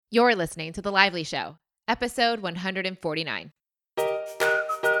You're listening to The Lively Show, episode 149.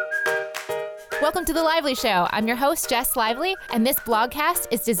 Welcome to The Lively Show. I'm your host, Jess Lively, and this blogcast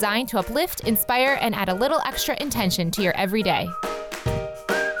is designed to uplift, inspire, and add a little extra intention to your everyday.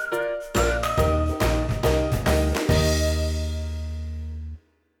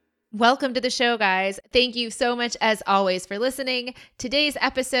 Welcome to the show, guys. Thank you so much, as always, for listening. Today's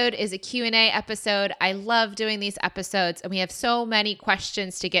episode is a Q&A episode. I love doing these episodes, and we have so many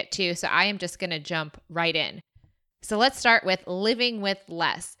questions to get to, so I am just going to jump right in. So let's start with Living with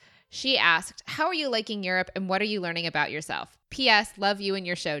Less. She asked, how are you liking Europe, and what are you learning about yourself? P.S. Love you and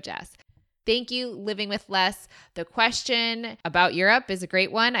your show, Jess. Thank you, Living with Less. The question about Europe is a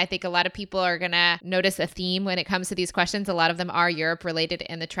great one. I think a lot of people are going to notice a theme when it comes to these questions. A lot of them are Europe related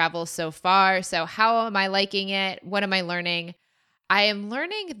in the travel so far. So how am I liking it? What am I learning? I am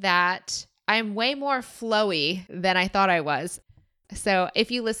learning that I'm way more flowy than I thought I was. So if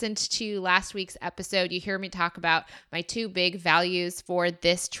you listened to last week's episode, you hear me talk about my two big values for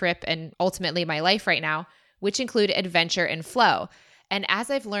this trip and ultimately my life right now, which include adventure and flow. And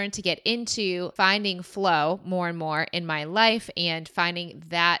as I've learned to get into finding flow more and more in my life and finding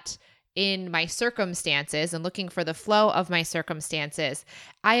that in my circumstances and looking for the flow of my circumstances,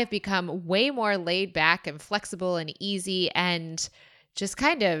 I have become way more laid back and flexible and easy and just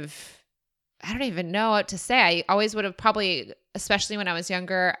kind of, I don't even know what to say. I always would have probably, especially when I was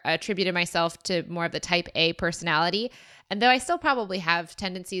younger, attributed myself to more of the type A personality. And though I still probably have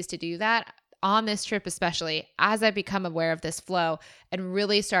tendencies to do that, on this trip especially, as I've become aware of this flow and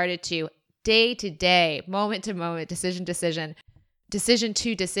really started to day to day, moment to moment, decision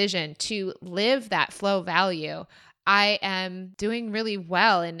to decision to live that flow value, I am doing really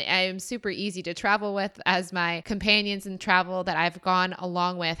well, and I am super easy to travel with, as my companions in travel that I've gone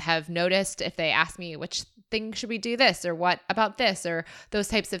along with have noticed. If they ask me which thing should we do this, or what about this, or those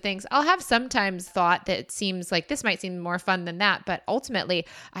types of things, I'll have sometimes thought that it seems like this might seem more fun than that, but ultimately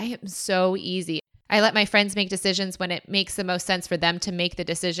I am so easy. I let my friends make decisions when it makes the most sense for them to make the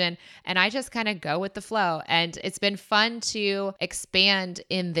decision, and I just kind of go with the flow. And it's been fun to expand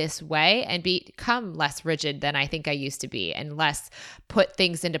in this way and become less rigid than I think I used to be, and less put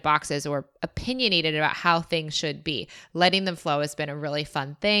things into boxes or opinionated about how things should be. Letting them flow has been a really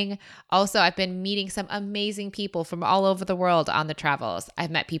fun thing. Also, I've been meeting some amazing people from all over the world on the travels.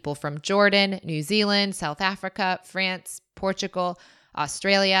 I've met people from Jordan, New Zealand, South Africa, France, Portugal,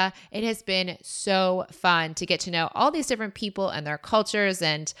 Australia. It has been so fun to get to know all these different people and their cultures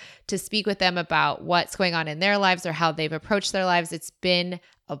and to speak with them about what's going on in their lives or how they've approached their lives. It's been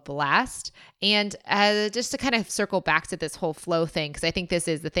a blast. And just to kind of circle back to this whole flow thing, because I think this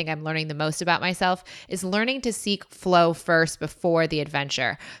is the thing I'm learning the most about myself, is learning to seek flow first before the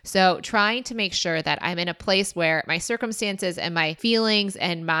adventure. So trying to make sure that I'm in a place where my circumstances and my feelings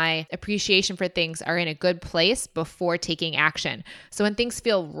and my appreciation for things are in a good place before taking action. So when things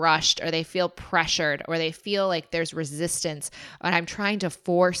feel rushed, or they feel pressured, or they feel like there's resistance, and I'm trying to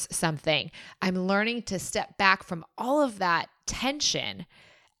force something, I'm learning to step back from all of that tension,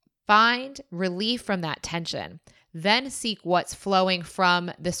 find relief from that tension, then seek what's flowing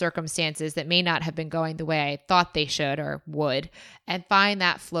from the circumstances that may not have been going the way I thought they should or would, and find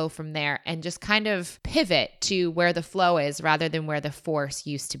that flow from there and just kind of pivot to where the flow is rather than where the force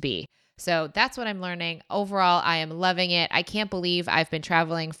used to be. So that's what I'm learning. Overall, I am loving it. I can't believe I've been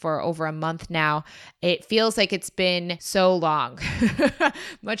traveling for over a month now. It feels like it's been so long,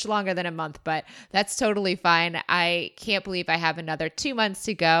 much longer than a month, but that's totally fine. I can't believe I have another 2 months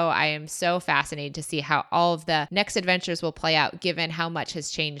to go. I am so fascinated to see how all of the next adventures will play out, given how much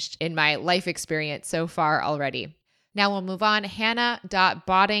has changed in my life experience so far already. Now we'll move on.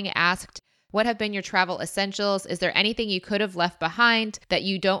 Hannah.Botting asked, what have been your travel essentials? Is there anything you could have left behind that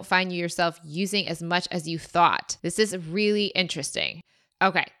you don't find yourself using as much as you thought? This is really interesting.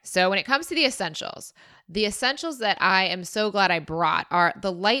 Okay, so when it comes to the essentials that I am so glad I brought are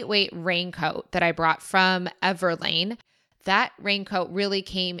the lightweight raincoat that I brought from Everlane. That raincoat really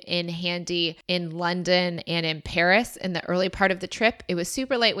came in handy in London and in Paris in the early part of the trip. It was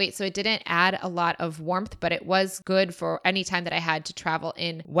super lightweight, so it didn't add a lot of warmth, but it was good for any time that I had to travel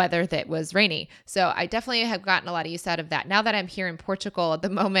in weather that was rainy. So I definitely have gotten a lot of use out of that. Now that I'm here in Portugal at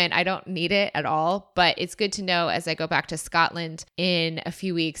the moment, I don't need it at all, but it's good to know as I go back to Scotland in a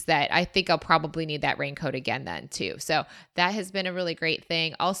few weeks that I think I'll probably need that raincoat again then too. So that has been a really great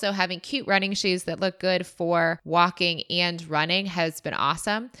thing. Also, having cute running shoes that look good for walking and running has been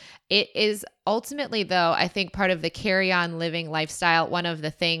awesome. It is ultimately, though, I think part of the carry-on living lifestyle, one of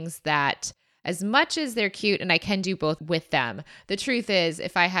the things that As much as they're cute and I can do both with them, the truth is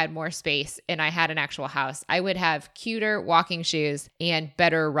if I had more space and I had an actual house, I would have cuter walking shoes and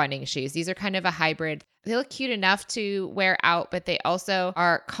better running shoes. These are kind of a hybrid. They look cute enough to wear out, but they also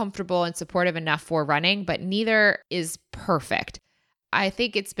are comfortable and supportive enough for running, but neither is perfect. I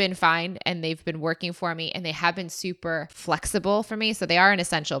think it's been fine and they've been working for me and they have been super flexible for me. So they are an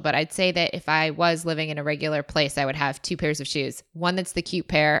essential, but I'd say that if I was living in a regular place, I would have 2 pairs of shoes. One that's the cute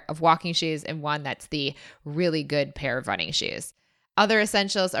pair of walking shoes and one that's the really good pair of running shoes. Other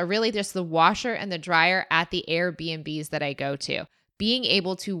essentials are really just the washer and the dryer at the Airbnbs that I go to. Being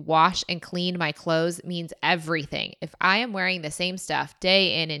able to wash and clean my clothes means everything. If I am wearing the same stuff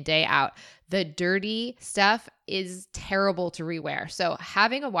day in and day out, the dirty stuff is terrible to rewear. So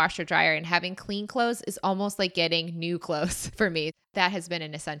having a washer dryer and having clean clothes is almost like getting new clothes for me. That has been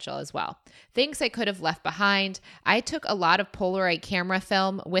an essential as well. Things I could have left behind. I took a lot of Polaroid camera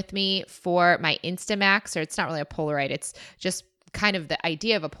film with me for my Instamax, or it's not really a Polaroid. It's just kind of the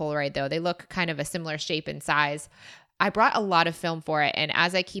idea of a Polaroid though. They look kind of a similar shape and size. I brought a lot of film for it. And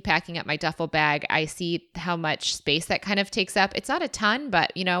as I keep packing up my duffel bag, I see how much space that kind of takes up. It's not a ton,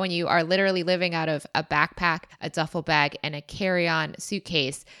 but when you are literally living out of a backpack, a duffel bag, and a carry-on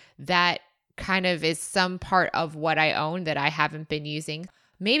suitcase, that kind of is some part of what I own that I haven't been using.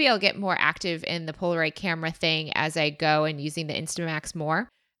 Maybe I'll get more active in the Polaroid camera thing as I go and using the Instamax more.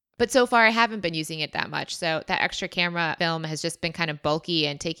 But so far, I haven't been using it that much. So that extra camera film has just been kind of bulky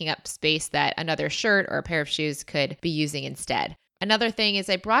and taking up space that another shirt or a pair of shoes could be using instead. Another thing is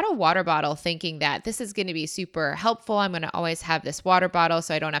I brought a water bottle thinking that this is going to be super helpful. I'm going to always have this water bottle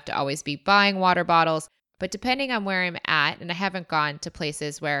so I don't have to always be buying water bottles. But depending on where I'm at, and I haven't gone to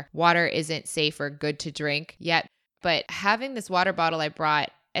places where water isn't safe or good to drink yet, but having this water bottle I brought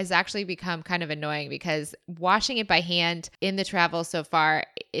has actually become kind of annoying because washing it by hand in the travel so far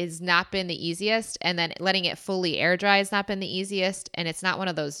has not been the easiest. And then letting it fully air dry has not been the easiest. And it's not one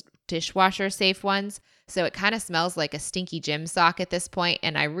of those dishwasher safe ones. So it kind of smells like a stinky gym sock at this point,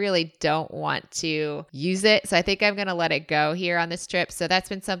 and I really don't want to use it. So I think I'm going to let it go here on this trip. So that's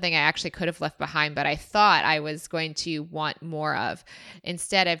been something I actually could have left behind, but I thought I was going to want more of.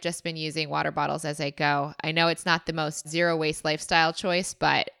 Instead, I've just been using water bottles as I go. I know it's not the most zero waste lifestyle choice,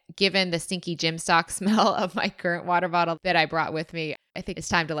 but given the stinky gym sock smell of my current water bottle that I brought with me, I think it's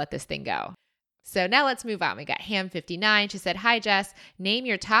time to let this thing go. So now let's move on. We got Ham59. She said, "Hi, Jess. Name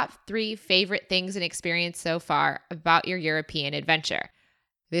your top 3 favorite things and experience so far about your European adventure."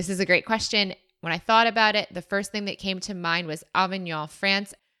 This is a great question. When I thought about it, the first thing that came to mind was Avignon,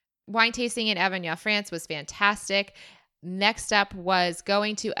 France. Wine tasting in Avignon, France was fantastic. Next up was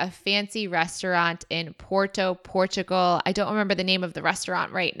going to a fancy restaurant in Porto, Portugal. I don't remember the name of the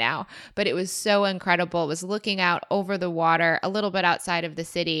restaurant right now, but it was so incredible. It was looking out over the water, a little bit outside of the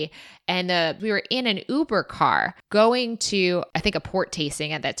city. And we were in an Uber car going to, I think, a port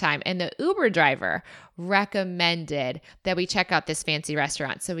tasting at that time. And the Uber driver recommended that we check out this fancy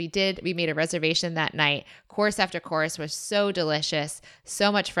restaurant. So we made a reservation that night. Course after course was so delicious,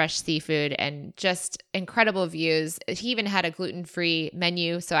 so much fresh seafood and just incredible views. He even had a gluten-free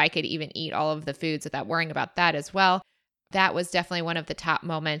menu, so I could even eat all of the foods without worrying about that as well. That was definitely one of the top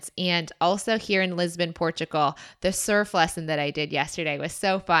moments. And also here in Lisbon, Portugal, the surf lesson that I did yesterday was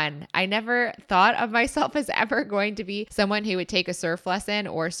so fun. I never thought of myself as ever going to be someone who would take a surf lesson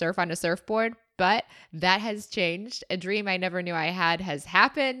or surf on a surfboard, but that has changed. A dream I never knew I had has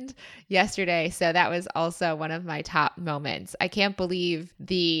happened yesterday. So that was also one of my top moments. I can't believe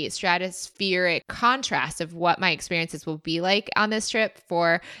the stratospheric contrast of what my experiences will be like on this trip.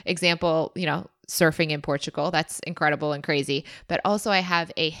 For example, surfing in Portugal. That's incredible and crazy. But also I have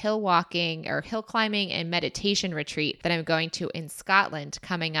a hill walking or hill climbing and meditation retreat that I'm going to in Scotland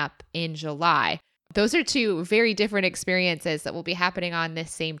coming up in July. Those are 2 very different experiences that will be happening on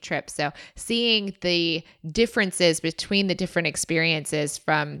this same trip. So seeing the differences between the different experiences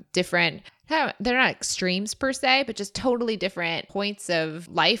from different, they're not extremes per se, but just totally different points of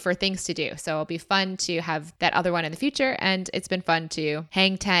life or things to do. So it'll be fun to have that other one in the future. And it's been fun to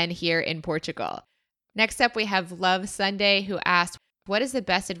hang 10 here in Portugal. Next up, we have Love Sunday, who asked, "What is the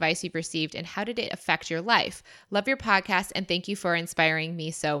best advice you've received and how did it affect your life? Love your podcast and thank you for inspiring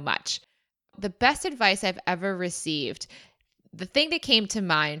me so much." The best advice I've ever received, the thing that came to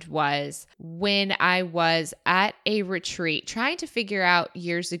mind was when I was at a retreat trying to figure out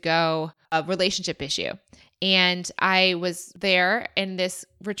years ago a relationship issue. And I was there in this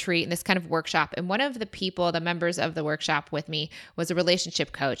retreat, in this kind of workshop. And one of the people, the members of the workshop with me, was a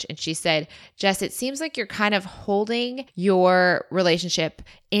relationship coach. And she said, Jess, it seems like you're kind of holding your relationship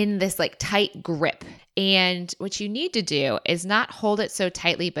in this like tight grip. And what you need to do is not hold it so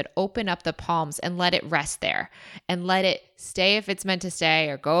tightly, but open up the palms and let it rest there and let it stay if it's meant to stay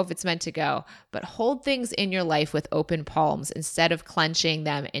or go if it's meant to go. But hold things in your life with open palms instead of clenching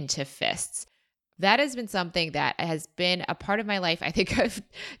them into fists. That has been something that has been a part of my life. I think I've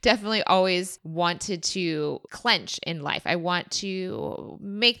definitely always wanted to clench in life. I want to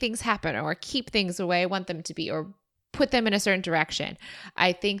make things happen or keep things the way I want them to be or put them in a certain direction.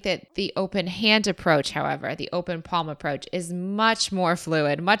 I think that the open hand approach, however, the open palm approach is much more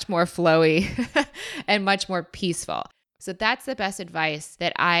fluid, much more flowy, and much more peaceful. So that's the best advice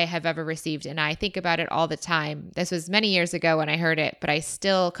that I have ever received. And I think about it all the time. This was many years ago when I heard it, but I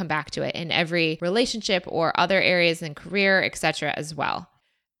still come back to it in every relationship or other areas in career, etc. as well.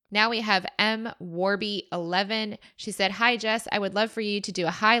 Now we have M. Warby 11. She said, hi, Jess. I would love for you to do a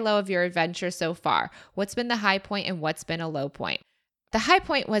high-low of your adventure so far. What's been the high point and what's been a low point? The high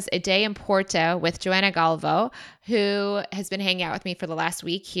point was a day in Porto with Joanna Galvo, who has been hanging out with me for the last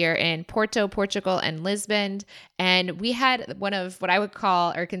week here in Porto, Portugal, and Lisbon. And we had one of what I would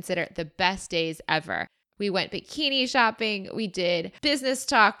call or consider the best days ever. We went bikini shopping. We did business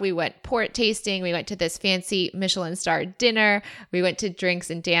talk. We went port tasting. We went to this fancy Michelin star dinner. We went to drinks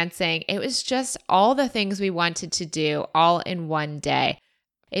and dancing. It was just all the things we wanted to do all in one day.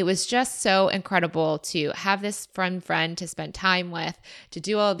 It was just so incredible to have this friend to spend time with, to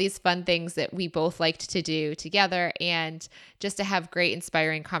do all these fun things that we both liked to do together, and just to have great,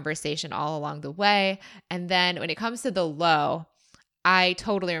 inspiring conversation all along the way. And then when it comes to the low, I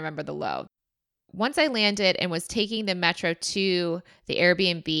totally remember the low. Once I landed and was taking the metro to the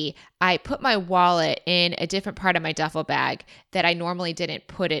Airbnb, I put my wallet in a different part of my duffel bag that I normally didn't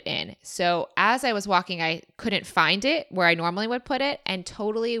put it in. So as I was walking, I couldn't find it where I normally would put it and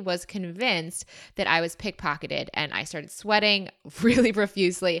totally was convinced that I was pickpocketed. And I started sweating really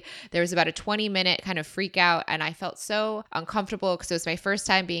profusely. There was about a 20-minute kind of freak out and I felt so uncomfortable because it was my first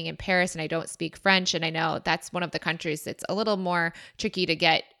time being in Paris and I don't speak French. And I know that's one of the countries that's a little more tricky to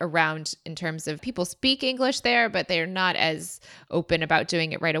get around in terms of people speak English there, but they're not as open about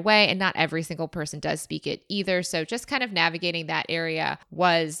doing it right away. And not every single person does speak it either. So just kind of navigating that area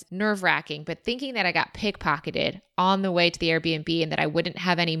was nerve-wracking. But thinking that I got pickpocketed on the way to the Airbnb and that I wouldn't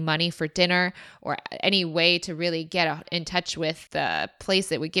have any money for dinner or any way to really get in touch with the place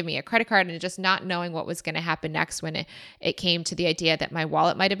that would give me a credit card, and just not knowing what was going to happen next when it came to the idea that my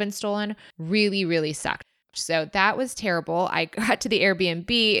wallet might have been stolen really, really sucked. So that was terrible. I got to the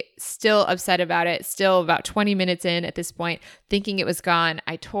Airbnb, still upset about it, still about 20 minutes in at this point, thinking it was gone.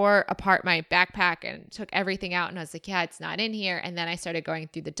 I tore apart my backpack and took everything out and I was like, yeah, it's not in here. And then I started going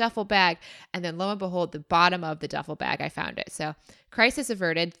through the duffel bag and then lo and behold, the bottom of the duffel bag, I found it. So crisis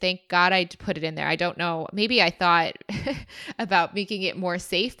averted. Thank God I put it in there. I don't know. Maybe I thought about making it more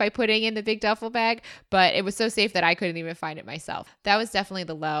safe by putting in the big duffel bag, but it was so safe that I couldn't even find it myself. That was definitely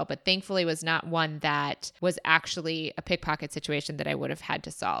the low, but thankfully was not one that was actually a pickpocket situation that I would have had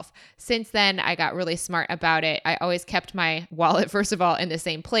to solve. Since then, I got really smart about it. I always kept my wallet, first of all, in the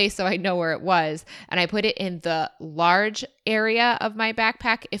same place so I know where it was. And I put it in the large area of my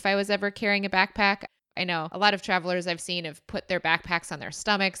backpack if I was ever carrying a backpack. I know a lot of travelers I've seen have put their backpacks on their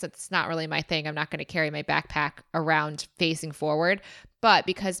stomachs. It's not really my thing. I'm not going to carry my backpack around facing forward. But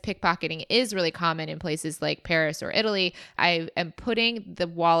because pickpocketing is really common in places like Paris or Italy, I am putting the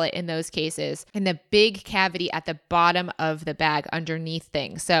wallet in those cases in the big cavity at the bottom of the bag underneath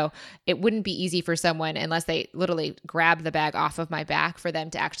things. So it wouldn't be easy for someone, unless they literally grab the bag off of my back, for them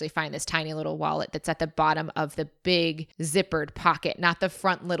to actually find this tiny little wallet that's at the bottom of the big zippered pocket, not the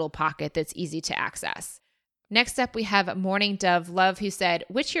front little pocket that's easy to access. Next up, we have Morning Dove Love, who said,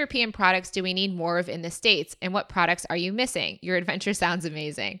 which European products do we need more of in the States, and what products are you missing? Your adventure sounds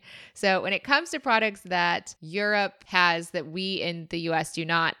amazing. So when it comes to products that Europe has that we in the US do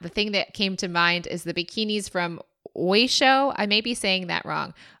not, the thing that came to mind is the bikinis from Oysho. I may be saying that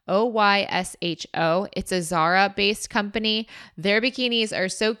wrong. Oysho. It's a Zara-based company. Their bikinis are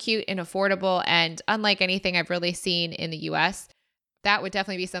so cute and affordable and unlike anything I've really seen in the US. That would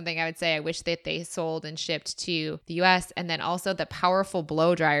definitely be something I would say I wish that they sold and shipped to the US. And then also the powerful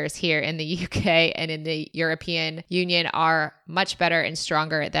blow dryers here in the UK and in the European Union are much better and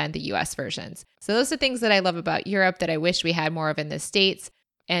stronger than the US versions. So those are things that I love about Europe that I wish we had more of in the States.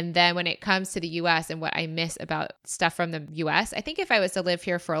 And then when it comes to the US and what I miss about stuff from the US, I think if I was to live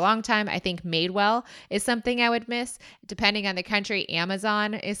here for a long time, I think Madewell is something I would miss. Depending on the country,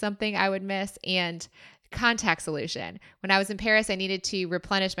 Amazon is something I would miss. And contact solution. When I was in Paris, I needed to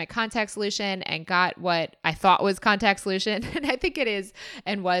replenish my contact solution and got what I thought was contact solution. And I think it is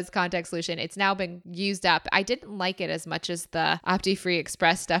and was contact solution. It's now been used up. I didn't like it as much as the OptiFree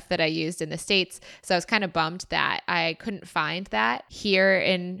Express stuff that I used in the States. So I was kind of bummed that I couldn't find that here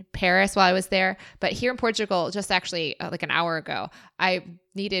in Paris while I was there. But here in Portugal, just actually like an hour ago, I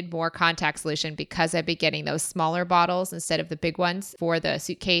needed more contact solution because I'd be getting those smaller bottles instead of the big ones for the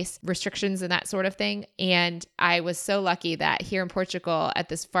suitcase restrictions and that sort of thing. And I was so lucky that here in Portugal at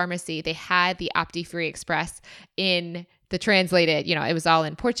this pharmacy, they had the OptiFree Express in the translated, it was all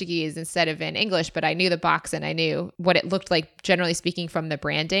in Portuguese instead of in English, but I knew the box and I knew what it looked like, generally speaking, from the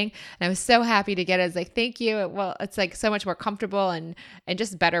branding. And I was so happy to get it. I was like, thank you. Well, it's like so much more comfortable and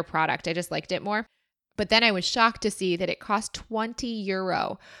just better product. I just liked it more. But then I was shocked to see that it cost 20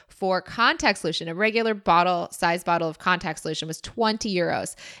 euro for contact solution. A regular size bottle of contact solution was 20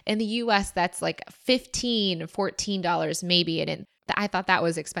 euros. In the US, that's like $15, $14 maybe. And I thought that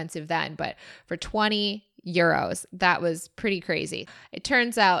was expensive then, but for 20 euros, that was pretty crazy. It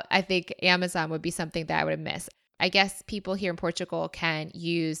turns out, I think Amazon would be something that I would miss. I guess people here in Portugal can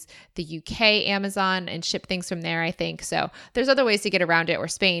use the UK Amazon and ship things from there, I think. So there's other ways to get around it, or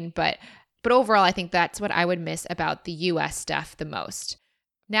Spain, but overall, I think that's what I would miss about the US stuff the most.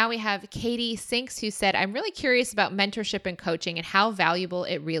 Now we have Katie Sinks, who said, I'm really curious about mentorship and coaching and how valuable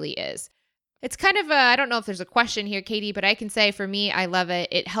it really is. It's kind of I don't know if there's a question here, Katie, but I can say for me, I love it.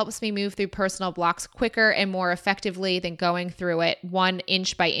 It helps me move through personal blocks quicker and more effectively than going through it 1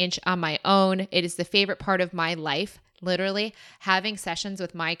 inch by inch on my own. It is the favorite part of my life. Literally, having sessions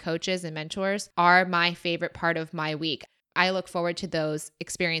with my coaches and mentors are my favorite part of my week. I look forward to those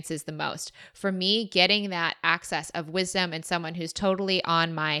experiences the most. For me, getting that access of wisdom and someone who's totally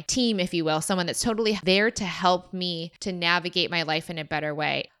on my team, if you will, someone that's totally there to help me to navigate my life in a better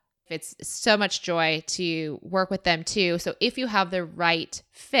way. It's so much joy to work with them too. So if you have the right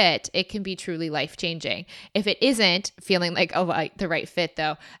fit, it can be truly life-changing. If it isn't feeling like the right fit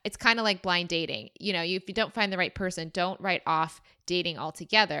though, it's kind of like blind dating. If you don't find the right person, don't write off dating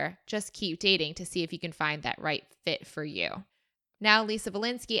altogether. Just keep dating to see if you can find that right fit for you. Now, Lisa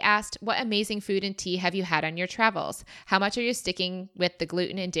Valinsky asked, what amazing food and tea have you had on your travels? How much are you sticking with the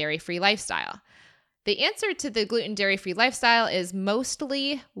gluten and dairy-free lifestyle? The answer to the gluten dairy-free lifestyle is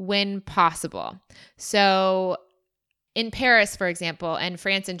mostly when possible. So in Paris, for example, and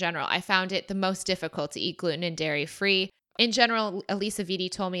France in general, I found it the most difficult to eat gluten and dairy-free. In general, Elisa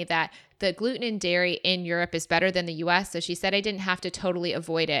Vitti told me that the gluten and dairy in Europe is better than the US. So she said I didn't have to totally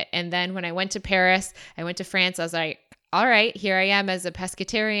avoid it. And then when I went to Paris, I went to France, I was like, all right, here I am as a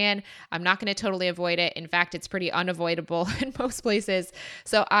pescatarian. I'm not going to totally avoid it. In fact, it's pretty unavoidable in most places.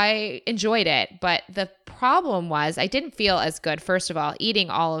 So I enjoyed it. But the problem was I didn't feel as good, first of all, eating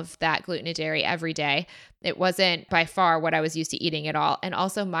all of that gluten and dairy every day. It wasn't by far what I was used to eating at all. And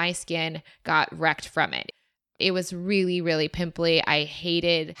also my skin got wrecked from it. It was really, really pimply. I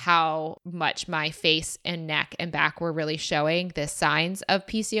hated how much my face and neck and back were really showing the signs of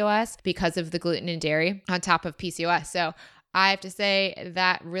PCOS because of the gluten and dairy on top of PCOS. So I have to say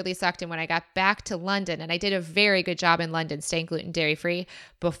that really sucked. And when I got back to London, and I did a very good job in London staying gluten dairy free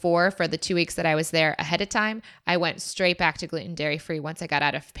before for the 2 weeks that I was there ahead of time, I went straight back to gluten dairy free once I got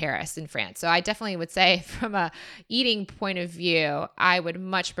out of Paris in France. So I definitely would say from a eating point of view, I would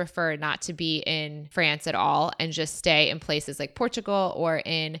much prefer not to be in France at all and just stay in places like Portugal or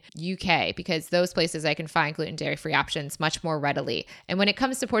in UK, because those places I can find gluten dairy free options much more readily. And when it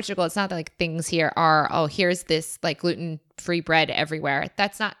comes to Portugal, it's not like things here are, oh, here's this like gluten free bread everywhere.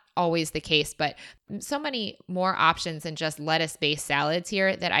 That's not always the case, but so many more options than just lettuce-based salads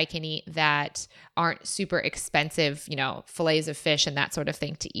here that I can eat that aren't super expensive, fillets of fish and that sort of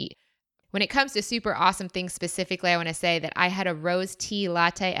thing to eat. When it comes to super awesome things specifically, I want to say that I had a rose tea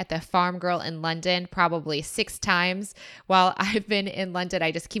latte at the Farm Girl in London probably 6 times. While I've been in London,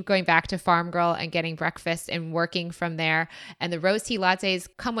 I just keep going back to Farm Girl and getting breakfast and working from there. And the rose tea lattes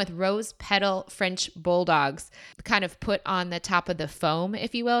come with rose petal French bulldogs kind of put on the top of the foam,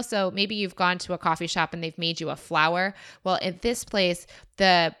 if you will. So maybe you've gone to a coffee shop and they've made you a flower. Well, at this place,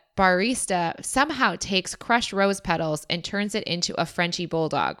 the barista somehow takes crushed rose petals and turns it into a Frenchie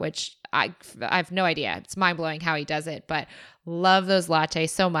bulldog, which I have no idea. It's mind-blowing how he does it, but love those lattes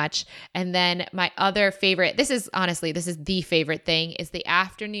so much. And then my other favorite, this is the favorite thing, is the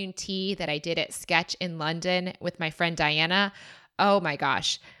afternoon tea that I did at Sketch in London with my friend Diana. Oh my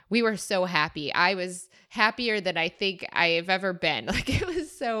gosh. we were so happy. I was happier than I think I've ever been. Like, it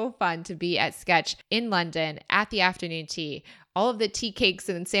was so fun to be at Sketch in London at the afternoon tea. All of the tea cakes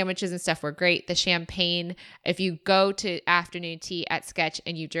and sandwiches and stuff were great. The champagne, if you go to afternoon tea at Sketch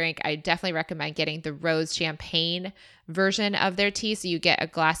and you drink, I definitely recommend getting the rose champagne version of their tea. So you get a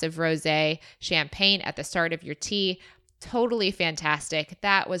glass of rosé champagne at the start of your tea. Totally fantastic.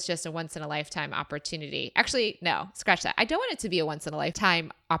 That was just a once in a lifetime opportunity. Actually, no, scratch that. I don't want it to be a once in a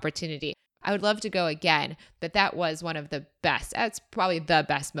lifetime opportunity. I would love to go again, but that was one of the best. That's probably the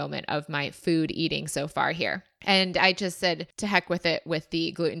best moment of my food eating so far here. And I just said to heck with it with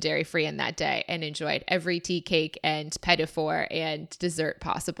the gluten dairy free in that day and enjoyed every tea cake and petit four and dessert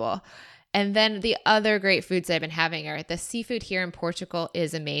possible. And then the other great foods I've been having are the seafood here in Portugal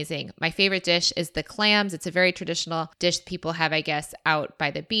is amazing. My favorite dish is the clams. It's a very traditional dish people have, I guess, out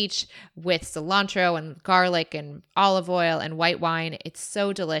by the beach with cilantro and garlic and olive oil and white wine. It's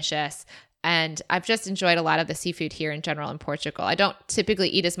so delicious. And I've just enjoyed a lot of the seafood here in general in Portugal. I don't typically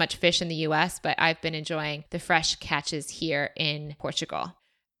eat as much fish in the US, but I've been enjoying the fresh catches here in Portugal.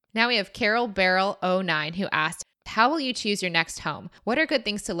 Now we have Carol Barrel 09 who asked, how will you choose your next home? What are good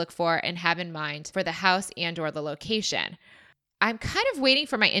things to look for and have in mind for the house and or the location? I'm kind of waiting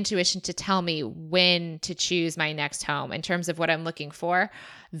for my intuition to tell me when to choose my next home in terms of what I'm looking for.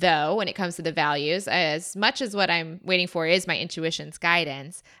 Though, when it comes to the values, as much as what I'm waiting for is my intuition's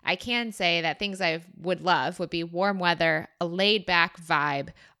guidance, I can say that things I would love would be warm weather, a laid back vibe,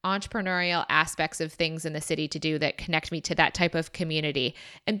 entrepreneurial aspects of things in the city to do that connect me to that type of community.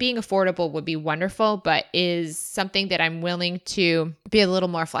 And being affordable would be wonderful, but is something that I'm willing to be a little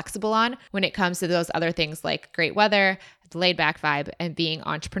more flexible on when it comes to those other things like great weather, the laid back vibe, and being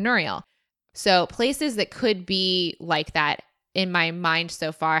entrepreneurial. So places that could be like that in my mind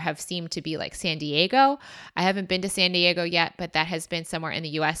so far have seemed to be like San Diego. I haven't been to San Diego yet, but that has been somewhere in the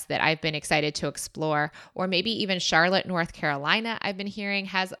US that I've been excited to explore. Or maybe even Charlotte, North Carolina, I've been hearing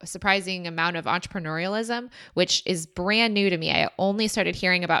has a surprising amount of entrepreneurialism, which is brand new to me. I only started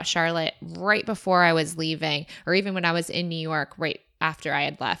hearing about Charlotte right before I was leaving, or even when I was in New York right after I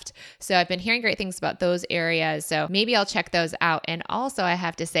had left. So I've been hearing great things about those areas. So maybe I'll check those out. And also I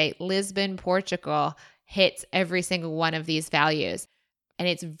have to say, Lisbon, Portugal hits every single one of these values. And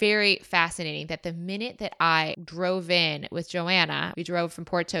it's very fascinating that the minute that I drove in with Joanna, we drove from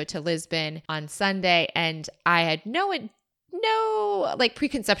Porto to Lisbon on Sunday, and I had no like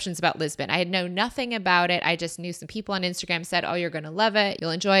preconceptions about Lisbon. I had known nothing about it. I just knew some people on Instagram said, oh, you're going to love it.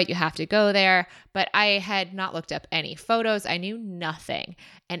 You'll enjoy it. You have to go there. But I had not looked up any photos. I knew nothing.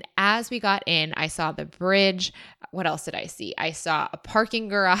 And as we got in, I saw the bridge. What else did I see? I saw a parking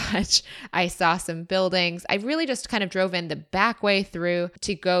garage. I saw some buildings. I really just kind of drove in the back way through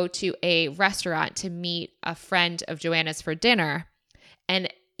to go to a restaurant to meet a friend of Joanna's for dinner.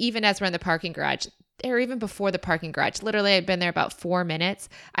 And even as we're in the parking garage, or even before the parking garage, literally I'd been there about 4 minutes.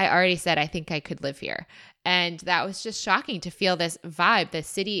 I already said, I think I could live here. And that was just shocking to feel this vibe. The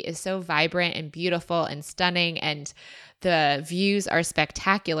city is so vibrant and beautiful and stunning, and the views are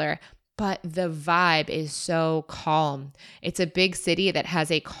spectacular, but the vibe is so calm. It's a big city that has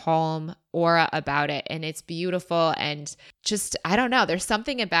a calm aura about it, and it's beautiful, and just, I don't know, there's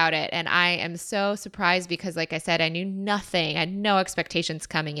something about it. And I am so surprised because, like I said, I knew nothing. I had no expectations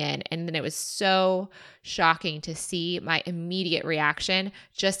coming in. And then it was so shocking to see my immediate reaction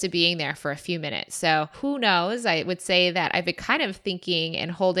just to being there for a few minutes. So who knows? I would say that I've been kind of thinking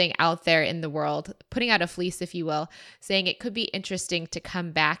and holding out there in the world, putting out a fleece, if you will, saying it could be interesting to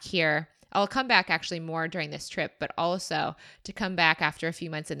come back here. I'll come back actually more during this trip, but also to come back after a few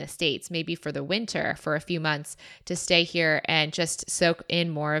months in the States, maybe for the winter for a few months, to stay here and just soak in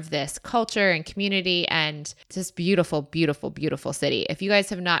more of this culture and community and this beautiful, beautiful, beautiful city. If you guys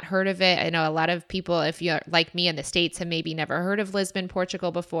have not heard of it, I know a lot of people, if you're like me in the States, have maybe never heard of Lisbon,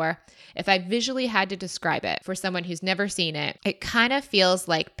 Portugal before. If I visually had to describe it for someone who's never seen it, it kind of feels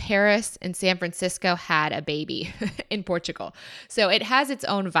like Paris and San Francisco had a baby in Portugal. So it has its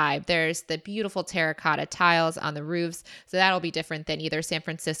own vibe. There's the beautiful terracotta tiles on the roofs. So that'll be different than either San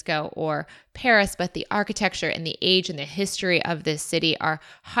Francisco or Paris, but the architecture and the age and the history of this city are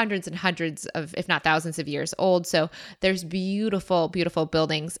hundreds and hundreds of, if not thousands of years old. So there's beautiful, beautiful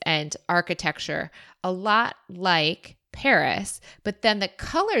buildings and architecture, a lot like Paris, but then the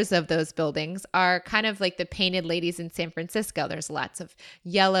colors of those buildings are kind of like the painted ladies in San Francisco. There's lots of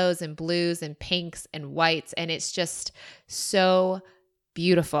yellows and blues and pinks and whites, and it's just so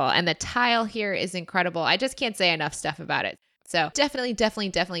beautiful. And the tile here is incredible. I just can't say enough stuff about it. So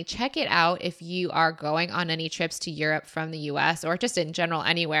definitely check it out if you are going on any trips to Europe from the US or just in general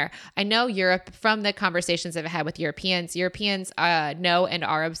anywhere. I know Europe, from the conversations I've had with Europeans know and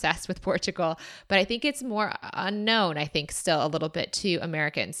are obsessed with Portugal, but I think it's more unknown, I think, still a little bit to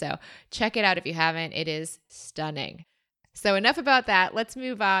Americans. So check it out if you haven't. It is stunning. So enough about that. Let's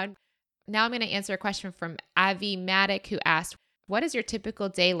move on. Now I'm going to answer a question from Avi Maddock, who asked, what is your typical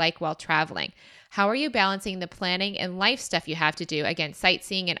day like while traveling? How are you balancing the planning and life stuff you have to do against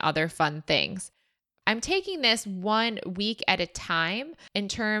sightseeing and other fun things? I'm taking this 1 week at a time in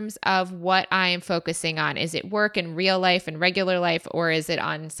terms of what I am focusing on. Is it work and real life and regular life, or is it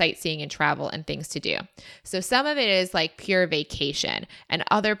on sightseeing and travel and things to do? So some of it is like pure vacation, and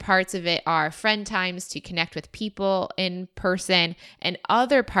other parts of it are friend times to connect with people in person, and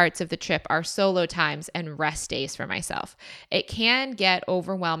other parts of the trip are solo times and rest days for myself. It can get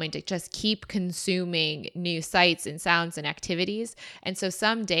overwhelming to just keep consuming new sights and sounds and activities. And so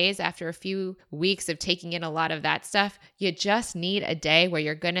some days, after a few weeks of taking in a lot of that stuff, you just need a day where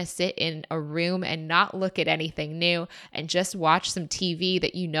you're going to sit in a room and not look at anything new and just watch some TV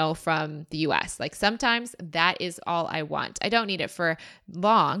that you know from the US. Like sometimes that is all I want. I don't need it for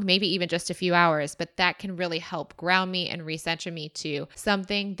long, maybe even just a few hours, but that can really help ground me and recenter me to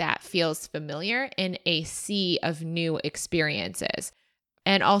something that feels familiar in a sea of new experiences.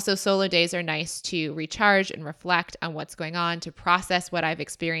 And also solo days are nice to recharge and reflect on what's going on, to process what I've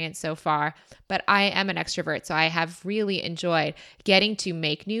experienced so far. But I am an extrovert, so I have really enjoyed getting to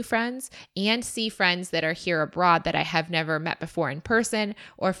make new friends and see friends that are here abroad that I have never met before in person,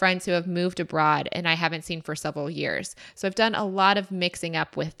 or friends who have moved abroad and I haven't seen for several years. So I've done a lot of mixing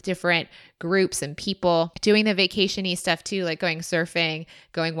up with different groups and people, doing the vacation-y stuff too, like going surfing,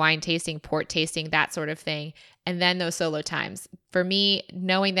 going wine tasting, port tasting, that sort of thing. And then those solo times. For me,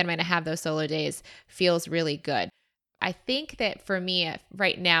 knowing that I'm going to have those solo days feels really good. I think that for me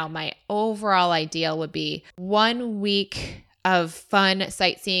right now, my overall ideal would be 1 week of fun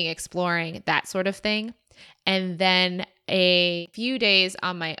sightseeing, exploring, that sort of thing. And then a few days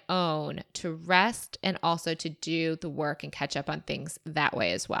on my own to rest and also to do the work and catch up on things that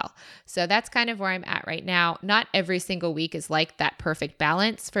way as well. So that's kind of where I'm at right now. Not every single week is like that perfect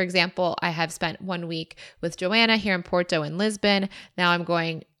balance. For example, I have spent 1 week with Joanna here in Porto and Lisbon. Now I'm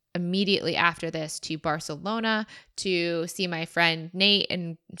going immediately after this to Barcelona to see my friend Nate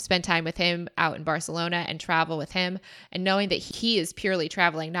and spend time with him out in Barcelona and travel with him. And knowing that he is purely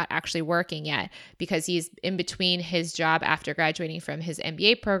traveling, not actually working yet, because he's in between his job after graduating from his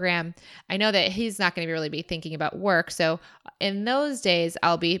MBA program, I know that he's not going to really be thinking about work. So in those days,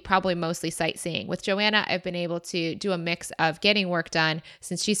 I'll be probably mostly sightseeing. With Joanna, I've been able to do a mix of getting work done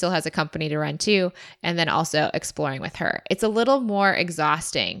since she still has a company to run too, and then also exploring with her. It's a little more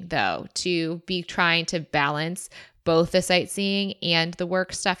exhausting though to be trying to balance both the sightseeing and the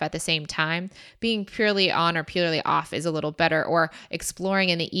work stuff at the same time. Being purely on or purely off is a little better, or exploring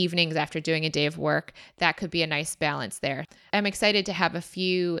in the evenings after doing a day of work. That could be a nice balance there. I'm excited to have a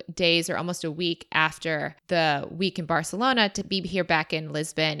few days or almost a week after the week in Barcelona to be here back in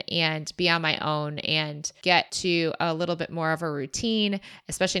Lisbon and be on my own and get to a little bit more of a routine,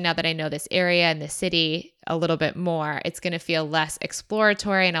 especially now that I know this area and the city a little bit more. It's going to feel less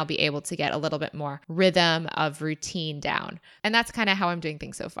exploratory and I'll be able to get a little bit more rhythm of routine down. And that's kind of how I'm doing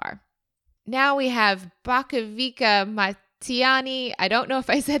things so far. Now we have Bakavika Matiani. I don't know if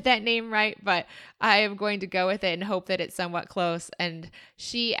I said that name right, but I am going to go with it and hope that it's somewhat close. And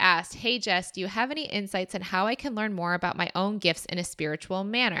she asked, "Hey Jess, do you have any insights on how I can learn more about my own gifts in a spiritual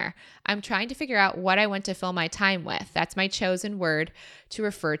manner? I'm trying to figure out what I want to fill my time with. That's my chosen word to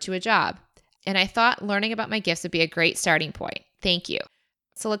refer to a job. And I thought learning about my gifts would be a great starting point. Thank you."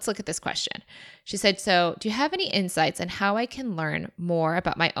 So let's look at this question. She said, "So do you have any insights on how I can learn more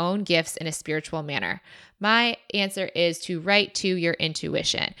about my own gifts in a spiritual manner?" My answer is to write to your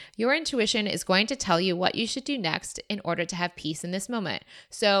intuition. Your intuition is going to tell you what you should do next in order to have peace in this moment.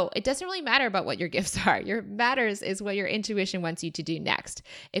 So it doesn't really matter about what your gifts are. Your matters is what your intuition wants you to do next.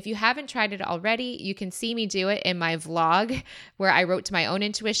 If you haven't tried it already, you can see me do it in my vlog where I wrote to my own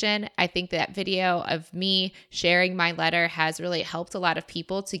intuition. I think that video of me sharing my letter has really helped a lot of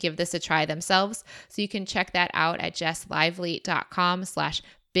people to give this a try themselves. So you can check that out at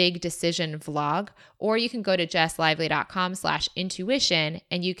jesslively.com/big decision vlog, or you can go to jesslively.com/intuition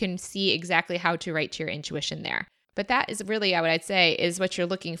and you can see exactly how to write to your intuition there. But that is really, what I'd say, is what you're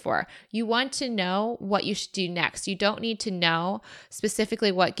looking for. You want to know what you should do next. You don't need to know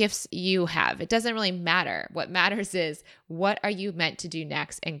specifically what gifts you have. It doesn't really matter. What matters is what are you meant to do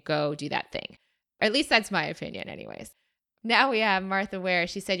next, and go do that thing. Or at least that's my opinion anyways. Now we have Martha Ware.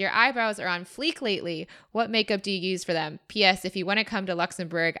 She said, your eyebrows are on fleek lately. What makeup do you use for them? P.S. If you want to come to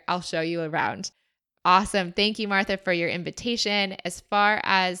Luxembourg, I'll show you around. Awesome. Thank you, Martha, for your invitation. As far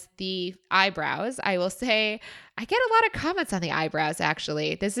as the eyebrows, I will say I get a lot of comments on the eyebrows,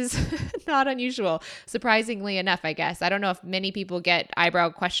 actually. This is not unusual, surprisingly enough, I guess. I don't know if many people get eyebrow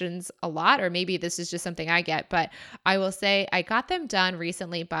questions a lot, or maybe this is just something I get, but I will say I got them done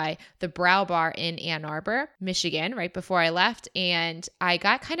recently by the Brow Bar in Ann Arbor, Michigan, right before I left. And I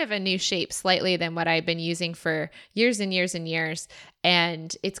got kind of a new shape slightly than what I've been using for years and years and years.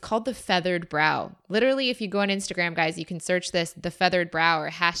 And it's called the feathered brow. Literally, if you go on Instagram, guys, you can search this, the feathered brow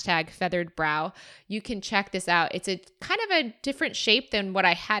or hashtag feathered brow. You can check this out. It's a kind of a different shape than what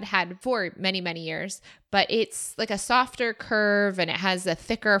I had for many, many years, but it's like a softer curve and it has a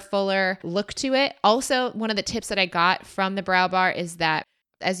thicker, fuller look to it. Also, one of the tips that I got from the Brow Bar is that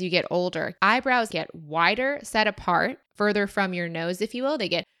as you get older, eyebrows get wider, set apart, further from your nose, if you will. They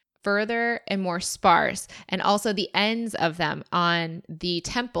get further and more sparse. And also the ends of them on the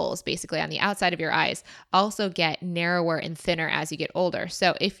temples, basically on the outside of your eyes, also get narrower and thinner as you get older.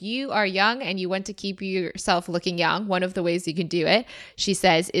 So if you are young and you want to keep yourself looking young, one of the ways you can do it, she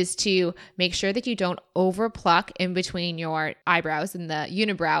says, is to make sure that you don't over pluck in between your eyebrows in the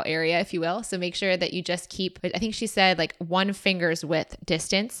unibrow area, if you will. So make sure that you just keep, I think she said like 1 finger's width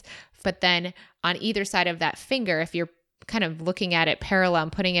distance, but then on either side of that finger, if you're kind of looking at it parallel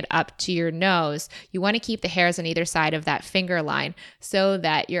and putting it up to your nose, you want to keep the hairs on either side of that finger line so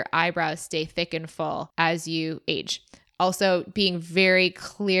that your eyebrows stay thick and full as you age. Also, being very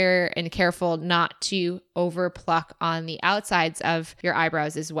clear and careful not to over pluck on the outsides of your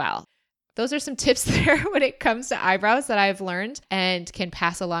eyebrows as well. Those are some tips there when it comes to eyebrows that I've learned and can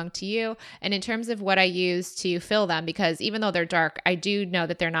pass along to you. And in terms of what I use to fill them, because even though they're dark, I do know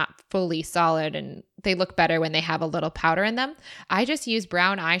that they're not fully solid and they look better when they have a little powder in them. I just use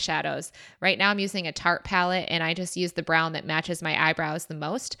brown eyeshadows. Right now I'm using a Tarte palette and I just use the brown that matches my eyebrows the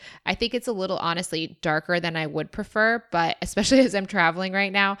most. I think it's a little honestly darker than I would prefer, but especially as I'm traveling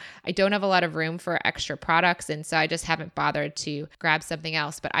right now, I don't have a lot of room for extra products. And so I just haven't bothered to grab something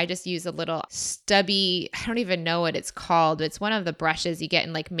else, but I just use a little stubby, I don't even know what it's called. It's one of the brushes you get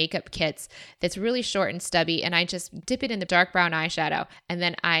in like makeup kits that's really short and stubby. And I just dip it in the dark brown eyeshadow and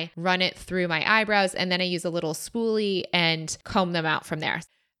then I run it through my eyebrows. And then I use a little spoolie and comb them out from there.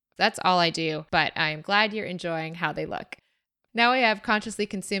 That's all I do, but I'm glad you're enjoying how they look. Now we have Consciously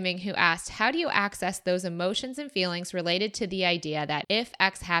Consuming, who asked, how do you access those emotions and feelings related to the idea that if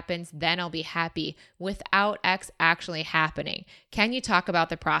X happens, then I'll be happy without X actually happening? Can you talk about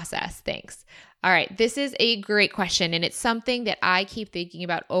the process? Thanks. All right, this is a great question, and it's something that I keep thinking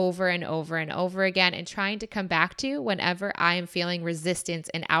about over and over and over again and trying to come back to whenever I am feeling resistance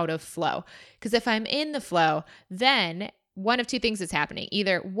and out of flow. Because if I'm in the flow, then one of two things is happening.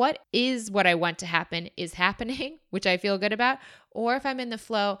 Either what I want to happen is happening, which I feel good about, or if I'm in the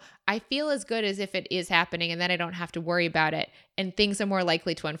flow, I feel as good as if it is happening and then I don't have to worry about it and things are more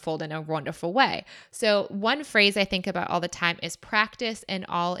likely to unfold in a wonderful way. So one phrase I think about all the time is practice and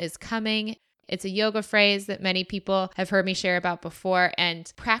all is coming. It's a yoga phrase that many people have heard me share about before,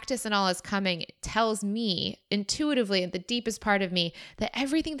 and practice and all is coming tells me intuitively at the deepest part of me that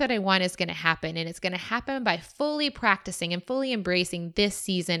everything that I want is going to happen, and it's going to happen by fully practicing and fully embracing this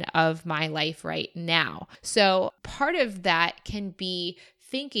season of my life right now. So part of that can be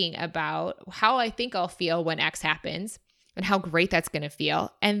thinking about how I think I'll feel when X happens and how great that's going to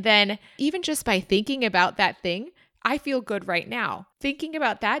feel. And then even just by thinking about that thing, I feel good right now. Thinking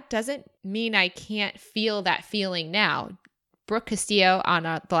about that doesn't mean I can't feel that feeling now. Brooke Castillo on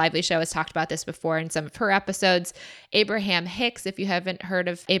The Lively Show has talked about this before in some of her episodes. Abraham Hicks, if you haven't heard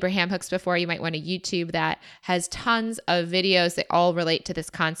of Abraham Hicks before, you might want to YouTube that, has tons of videos that all relate to this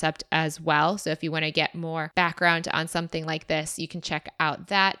concept as well. So if you want to get more background on something like this, you can check out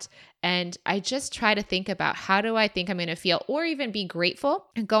that. And I just try to think about how do I think I'm going to feel, or even be grateful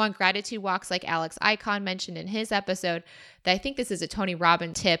and go on gratitude walks like Alex Icon mentioned in his episode. That I think this is a Tony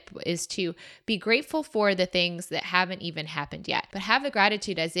Robbins tip, is to be grateful for the things that haven't even happened yet, but have the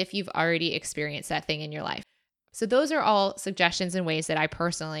gratitude as if you've already experienced that thing in your life. So those are all suggestions and ways that I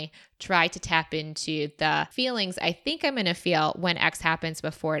personally try to tap into the feelings I think I'm going to feel when X happens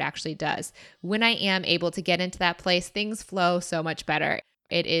before it actually does. When I am able to get into that place, things flow so much better.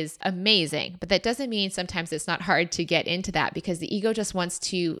 It is amazing, but that doesn't mean sometimes it's not hard to get into that, because the ego just wants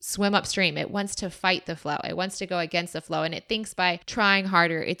to swim upstream. It wants to fight the flow. It wants to go against the flow, and it thinks by trying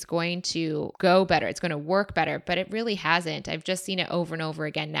harder, it's going to go better. It's going to work better, but it really hasn't. I've just seen it over and over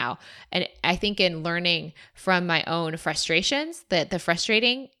again now. And I think in learning from my own frustrations, that the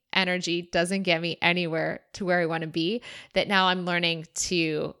frustrating energy doesn't get me anywhere to where I want to be, that now I'm learning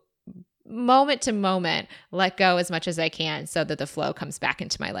to moment to moment let go as much as I can so that the flow comes back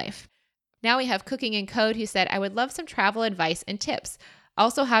into my life. Now we have Cooking in Code, who said, I would love some travel advice and tips.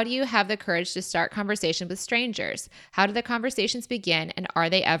 Also, how do you have the courage to start conversations with strangers? How do the conversations begin, and are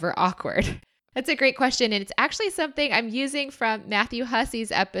they ever awkward? That's a great question, and it's actually something I'm using from Matthew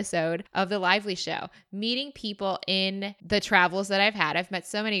Hussey's episode of The Lively Show, meeting people in the travels that I've had. I've met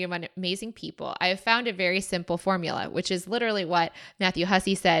so many amazing people. I have found a very simple formula, which is literally what Matthew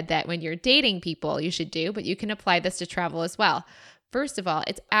Hussey said that when you're dating people, you should do, but you can apply this to travel as well. First of all,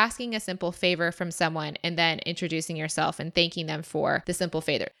 it's asking a simple favor from someone and then introducing yourself and thanking them for the simple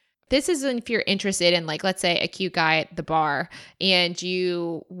favor. This is if you're interested in, like, let's say a cute guy at the bar and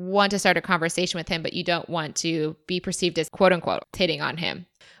you want to start a conversation with him, but you don't want to be perceived as quote unquote hitting on him.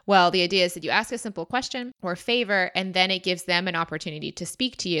 Well, the idea is that you ask a simple question or favor, and then it gives them an opportunity to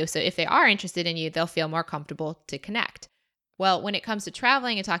speak to you. So if they are interested in you, they'll feel more comfortable to connect. Well, when it comes to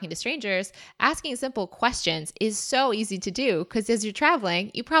traveling and talking to strangers, asking simple questions is so easy to do because as you're traveling,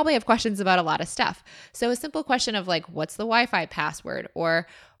 you probably have questions about a lot of stuff. So a simple question of like, what's the Wi-Fi password? Or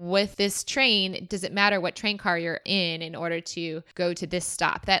with this train, does it matter what train car you're in order to go to this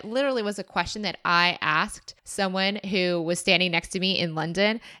stop? That literally was a question that I asked someone who was standing next to me in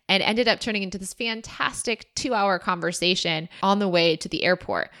London and ended up turning into this fantastic 2-hour conversation on the way to the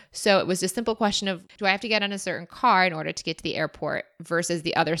airport. So it was a simple question of, do I have to get on a certain car in order to get to the airport versus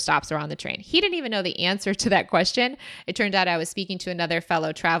the other stops around the train? He didn't even know the answer to that question. It turned out I was speaking to another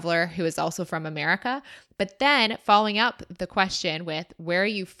fellow traveler who is also from America. But then following up the question with, where are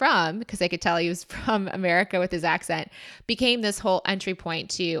you from? Because I could tell he was from America with his accent, became this whole entry point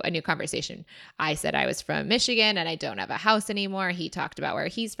to a new conversation. I said I was from Michigan and I don't have a house anymore. He talked about where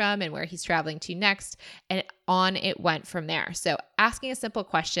he's from and where he's traveling to next. And on it went from there. So asking a simple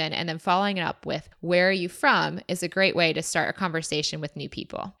question and then following it up with, where are you from? Is a great way to start a conversation with new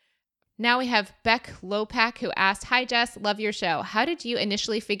people. Now we have Beck Lopak, who asked, Hi Jess, love your show. How did you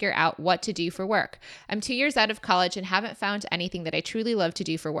initially figure out what to do for work? I'm 2 years out of college and haven't found anything that I truly love to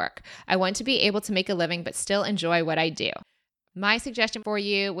do for work. I want to be able to make a living but still enjoy what I do. My suggestion for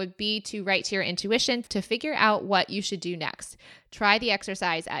you would be to write to your intuition to figure out what you should do next. Try the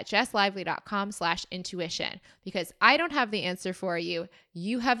exercise at jesslively.com/intuition because I don't have the answer for you.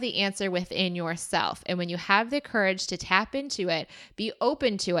 You have the answer within yourself. And when you have the courage to tap into it, be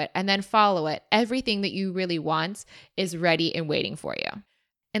open to it, and then follow it, everything that you really want is ready and waiting for you.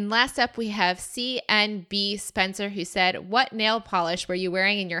 And last up, we have CNB Spencer, who said, what nail polish were you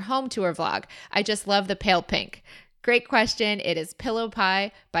wearing in your home tour vlog? I just love the pale pink. Great question. It is Pillow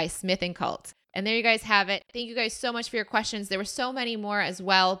Pie by Smith & Colt. And there you guys have it. Thank you guys so much for your questions. There were so many more as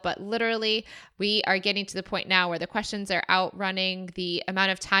well, but literally we are getting to the point now where the questions are outrunning the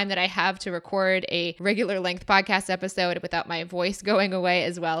amount of time that I have to record a regular length podcast episode without my voice going away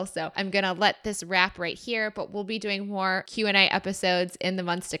as well. So I'm going to let this wrap right here, but we'll be doing more Q&A episodes in the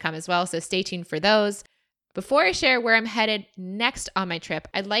months to come as well. So stay tuned for those. Before I share where I'm headed next on my trip,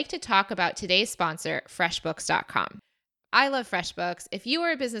 I'd like to talk about today's sponsor, FreshBooks.com. I love FreshBooks. If you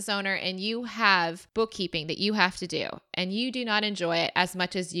are a business owner and you have bookkeeping that you have to do and you do not enjoy it as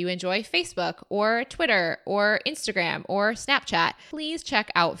much as you enjoy Facebook or Twitter or Instagram or Snapchat, please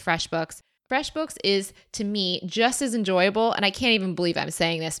check out FreshBooks. FreshBooks is, to me, just as enjoyable, and I can't even believe I'm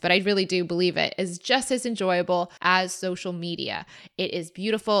saying this, but I really do believe it, is just as enjoyable as social media. It is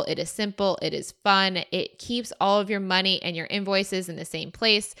beautiful, it is simple, it is fun, it keeps all of your money and your invoices in the same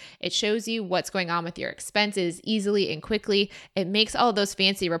place. It shows you what's going on with your expenses easily and quickly. It makes all of those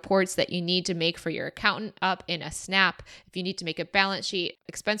fancy reports that you need to make for your accountant up in a snap. If you need to make a balance sheet,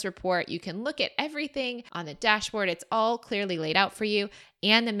 expense report, you can look at everything on the dashboard. It's all clearly laid out for you.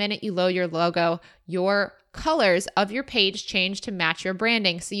 And the minute you load your logo, your colors of your page change to match your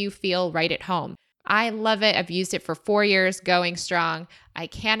branding so you feel right at home. I love it. I've used it for 4 years, going strong. I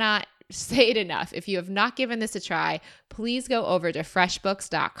cannot say it enough. If you have not given this a try, please go over to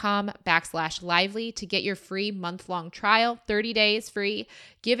freshbooks.com/lively to get your free month-long trial, 30 days free.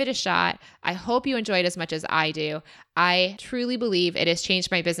 Give it a shot. I hope you enjoy it as much as I do. I truly believe it has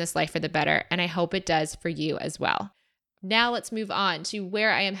changed my business life for the better, and I hope it does for you as well. Now let's move on to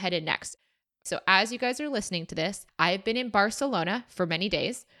where I am headed next. So as you guys are listening to this, I've been in Barcelona for many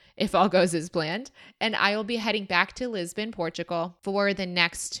days, if all goes as planned, and I will be heading back to Lisbon, Portugal for the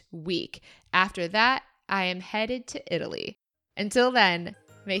next week. After that, I am headed to Italy. Until then,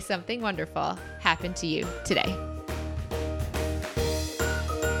 may something wonderful happen to you today.